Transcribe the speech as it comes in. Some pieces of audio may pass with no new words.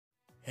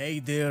Hey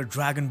there,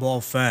 Dragon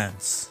Ball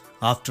fans!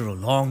 After a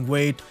long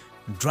wait,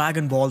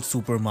 Dragon Ball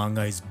Super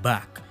manga is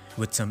back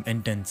with some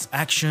intense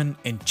action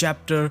in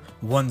chapter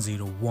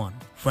 101.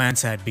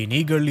 Fans had been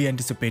eagerly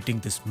anticipating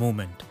this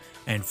moment,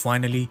 and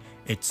finally,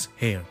 it's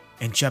here.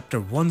 In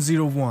chapter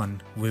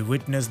 101, we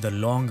witness the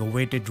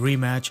long-awaited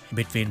rematch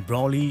between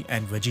Broly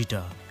and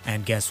Vegeta.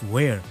 And guess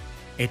where?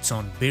 It's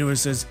on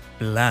Beerus's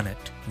planet,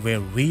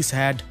 where Whis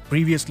had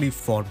previously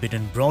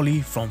forbidden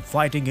Broly from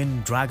fighting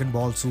in Dragon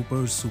Ball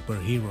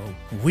Superhero.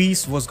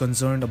 Whis was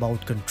concerned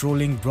about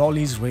controlling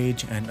Broly's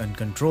rage and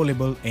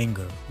uncontrollable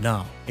anger.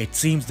 Now, it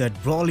seems that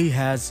Broly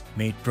has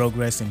made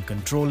progress in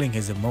controlling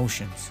his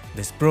emotions.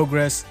 This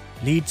progress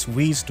leads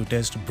Whis to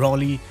test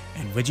Broly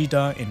and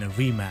Vegeta in a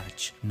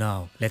rematch.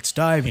 Now, let's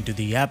dive into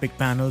the epic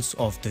panels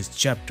of this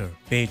chapter.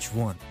 Page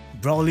 1.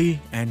 Broly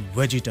and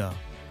Vegeta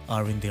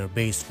are in their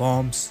base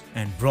forms,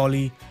 and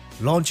Broly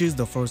launches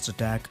the first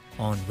attack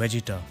on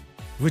Vegeta,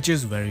 which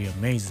is very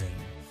amazing.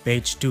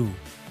 Page 2.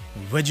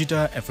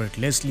 Vegeta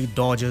effortlessly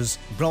dodges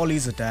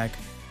Broly's attack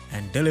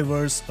and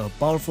delivers a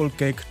powerful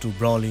kick to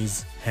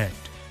Broly's head.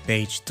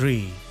 Page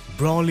 3.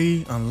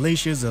 Broly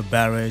unleashes a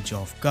barrage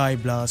of Kai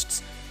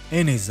blasts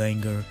in his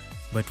anger,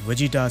 but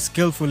Vegeta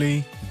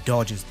skillfully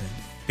dodges them.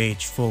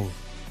 Page 4.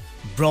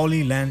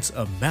 Broly lands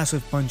a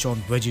massive punch on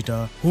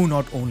Vegeta, who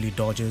not only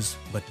dodges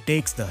but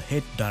takes the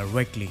hit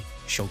directly,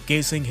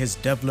 showcasing his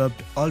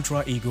developed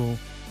Ultra Ego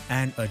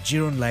and a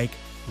Jiren-like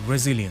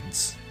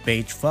resilience.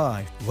 Page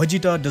 5.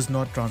 Vegeta does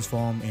not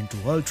transform into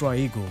Ultra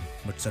Ego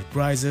but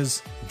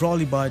surprises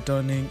Broly by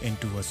turning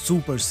into a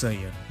Super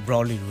Saiyan.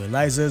 Broly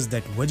realizes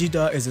that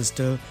Vegeta is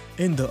still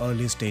in the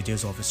early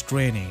stages of his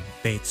training.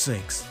 Page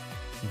 6.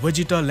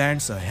 Vegeta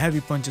lands a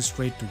heavy punch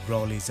straight to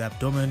Broly's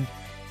abdomen,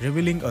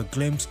 revealing a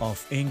glimpse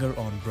of anger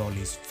on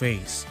Broly's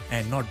face.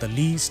 And not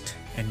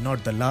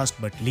the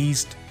last but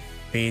least,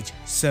 page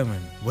 7.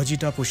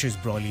 Vegeta pushes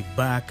Broly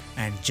back,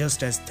 and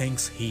just as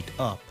things heat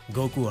up,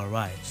 Goku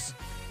arrives.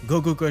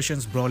 Goku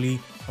questions Broly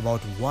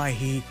about why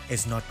he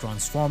is not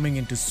transforming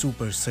into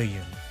Super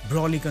Saiyan.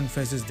 Broly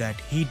confesses that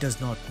he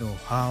does not know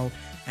how,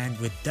 and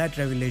with that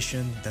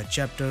revelation, the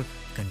chapter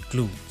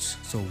concludes.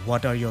 So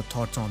what are your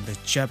thoughts on this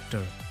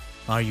chapter?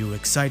 Are you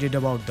excited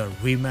about the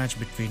rematch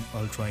between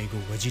Ultra Ego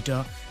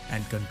Vegeta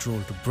and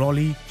controlled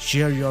Broly?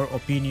 Share your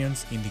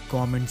opinions in the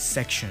comments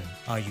section.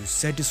 Are you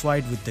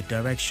satisfied with the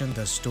direction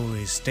the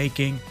story is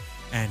taking?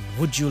 And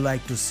would you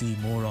like to see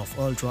more of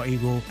Ultra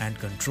Ego and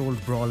controlled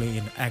Broly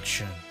in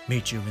action?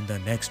 Meet you in the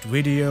next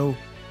video.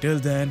 Till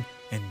then,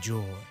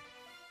 enjoy.